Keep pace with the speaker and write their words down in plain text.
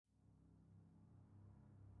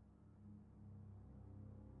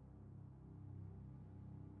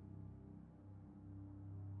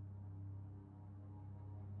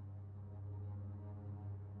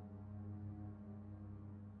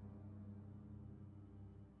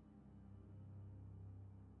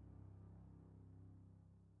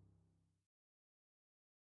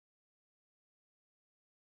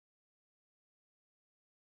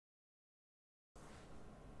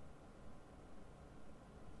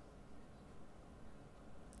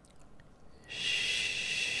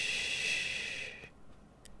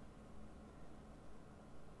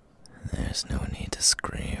There's no need to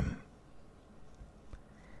scream.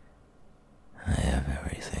 I have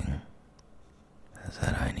everything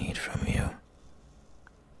that I need from you.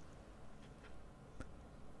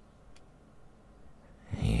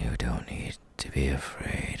 You don't need to be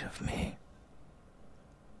afraid of me.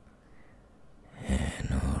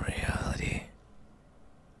 In all reality,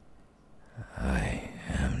 I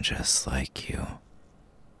am just like you.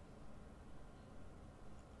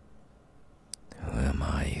 Who am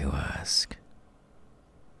I, you ask?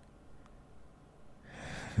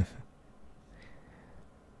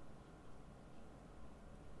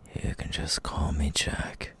 You can just call me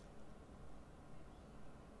Jack.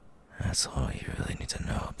 That's all you really need to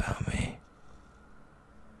know about me.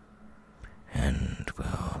 And,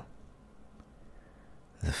 well,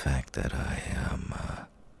 the fact that I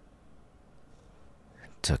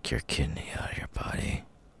took your kidney out of your body.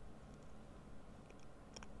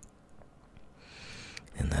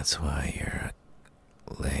 And that's why you're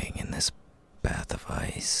laying in this bath of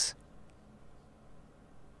ice.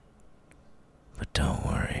 But don't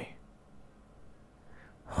worry.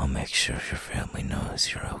 I'll make sure your family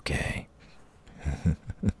knows you're okay.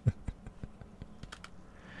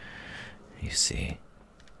 You see,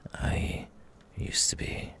 I used to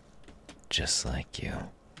be just like you.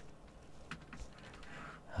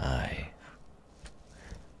 I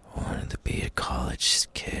wanted to be a college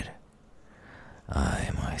kid. I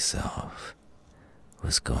myself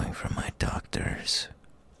was going for my doctors.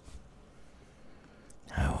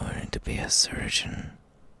 I wanted to be a surgeon.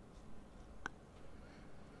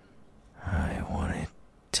 I wanted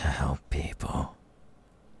to help people.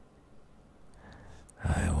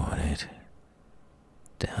 I wanted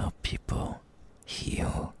to help people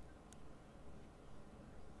heal.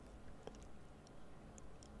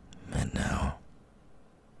 And now,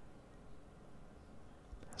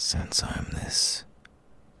 since I'm this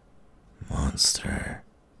monster,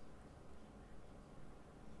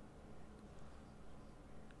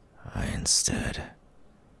 I instead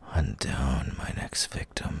hunt down my next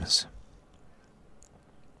victims.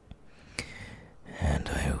 And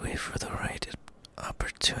I wait for the right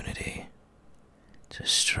opportunity to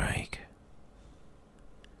strike.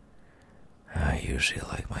 I usually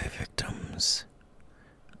like my victims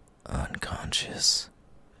unconscious,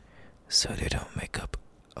 so they don't make up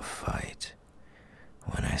a fight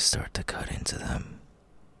when I start to cut into them.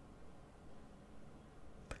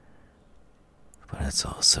 But it's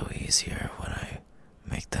also easier when I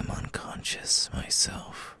make them unconscious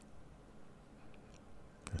myself.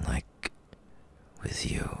 Like with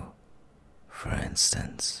you, for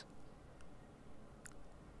instance.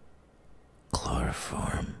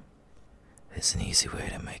 Chloroform is an easy way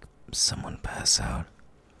to make someone pass out.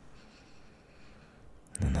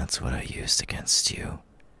 And that's what I used against you.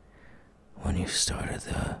 When you started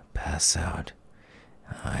to pass out,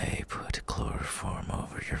 I put chloroform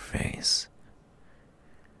over your face.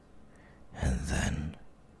 And then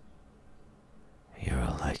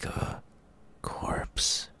you're like a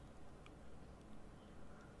corpse.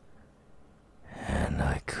 And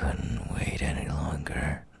I couldn't wait any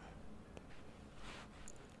longer.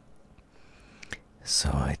 So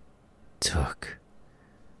I took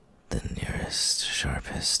the nearest,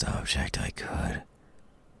 sharpest object I could,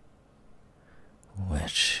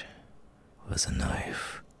 which was a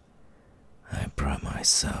knife I brought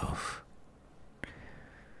myself.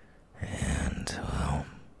 And, well,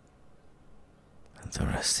 the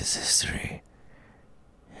rest is history.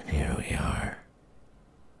 And here we are.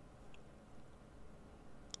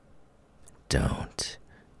 Don't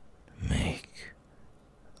make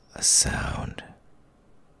a sound.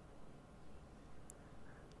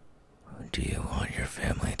 Do you want your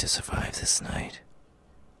family to survive this night?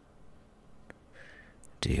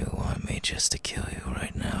 Do you want me just to kill you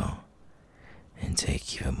right now and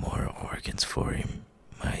take even more organs for you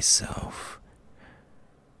myself?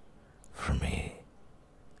 For me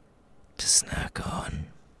to snack on?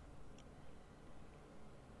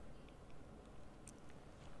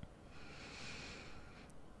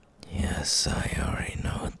 Yes, I already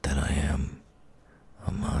know that I am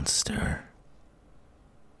a monster.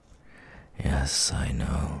 Yes, I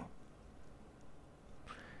know.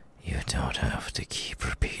 You don't have to keep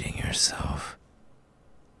repeating yourself.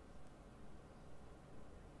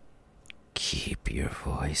 Keep your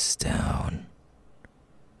voice down.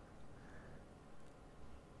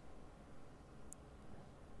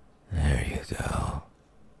 There you go.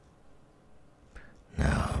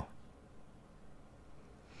 Now,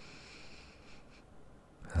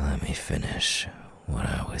 let me finish what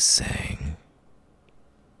I was saying.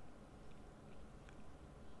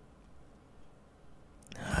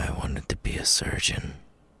 I wanted to be a surgeon,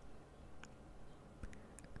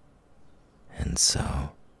 And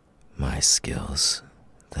so, my skills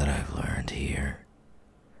that I've learned here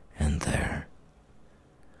and there,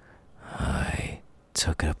 I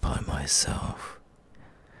took it upon myself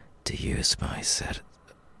to use my set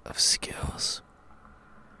of skills.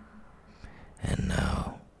 And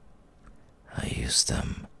now, I use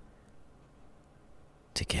them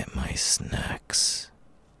to get my snacks.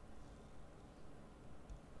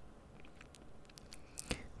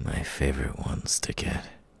 My favorite ones to get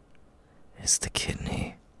is the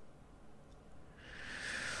kidney.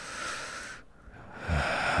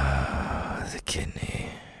 The kidney.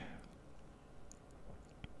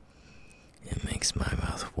 It makes my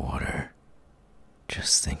mouth water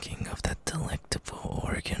just thinking of that delectable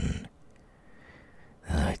organ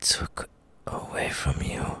that I took away from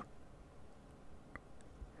you.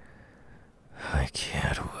 I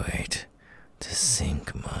can't wait to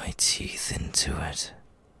sink my teeth into it.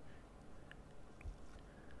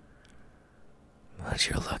 But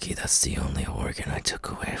you're lucky that's the only organ I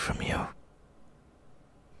took away from you.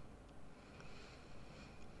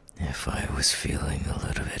 If I was feeling a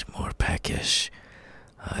little bit more peckish,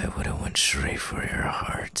 I would have went straight for your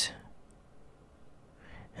heart.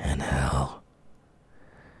 And hell,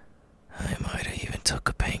 I might have even took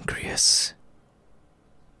a pancreas.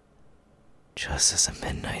 Just as a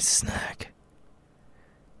midnight snack.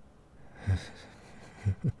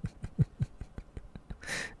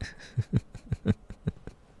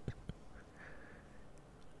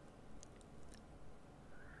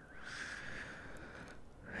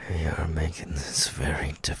 You're making this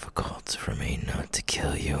very difficult for me not to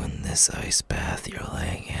kill you in this ice bath you're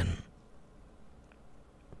laying in.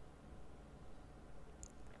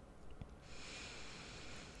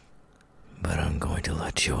 But I'm going to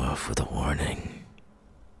let you off with a warning.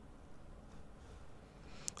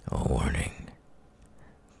 A warning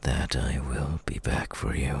that I will be back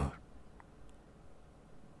for you.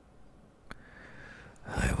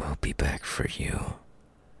 I will be back for you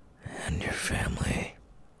and your family.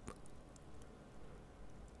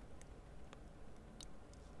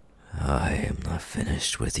 I am not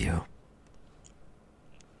finished with you.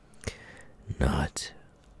 Not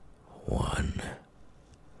one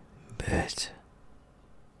bit.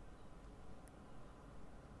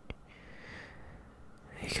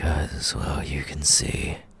 Because, well, you can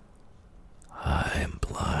see, I am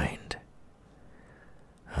blind.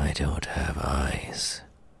 I don't have eyes.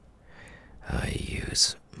 I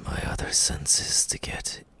use my other senses to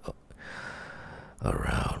get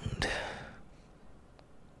around.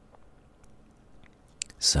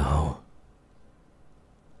 So,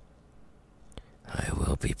 I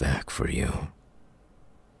will be back for you.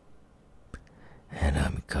 And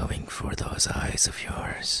I'm coming for those eyes of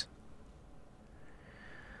yours.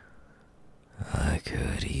 I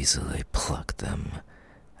could easily pluck them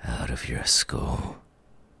out of your skull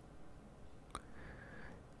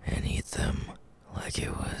and eat them like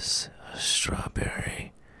it was a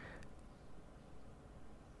strawberry.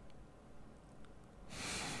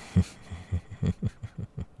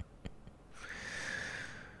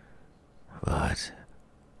 But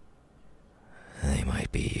they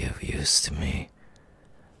might be of use to me.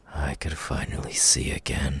 I could finally see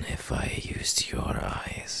again if I used your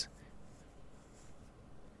eyes.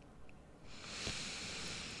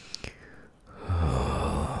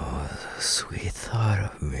 Oh, the sweet thought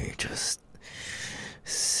of me just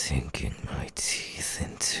sinking my teeth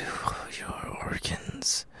into your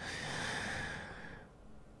organs.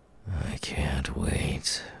 I can't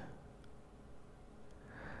wait.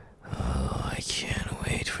 Oh, I can't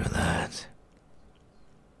wait for that.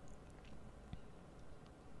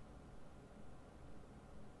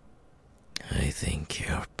 I think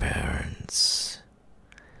your parents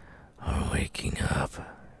are waking up.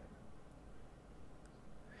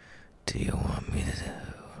 Do you want me to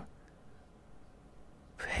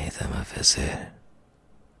pay them a visit?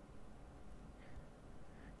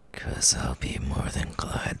 'Cause I'll be more than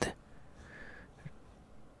glad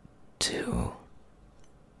to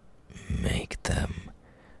make them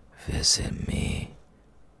visit me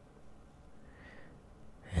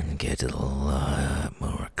and get a lot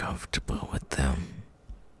more comfortable with them.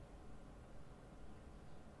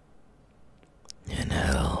 And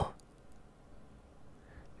hell,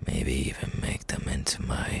 maybe even make them into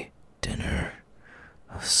my dinner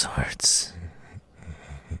of sorts.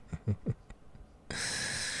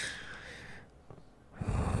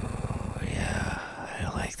 Oh, yeah, I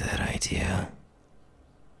like that idea.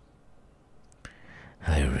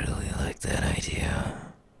 I really like that idea.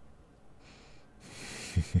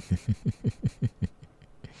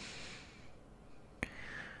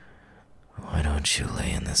 Why don't you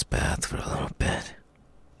lay in this bath for a little bit?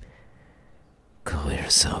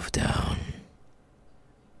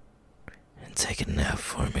 and take a nap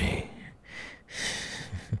for me.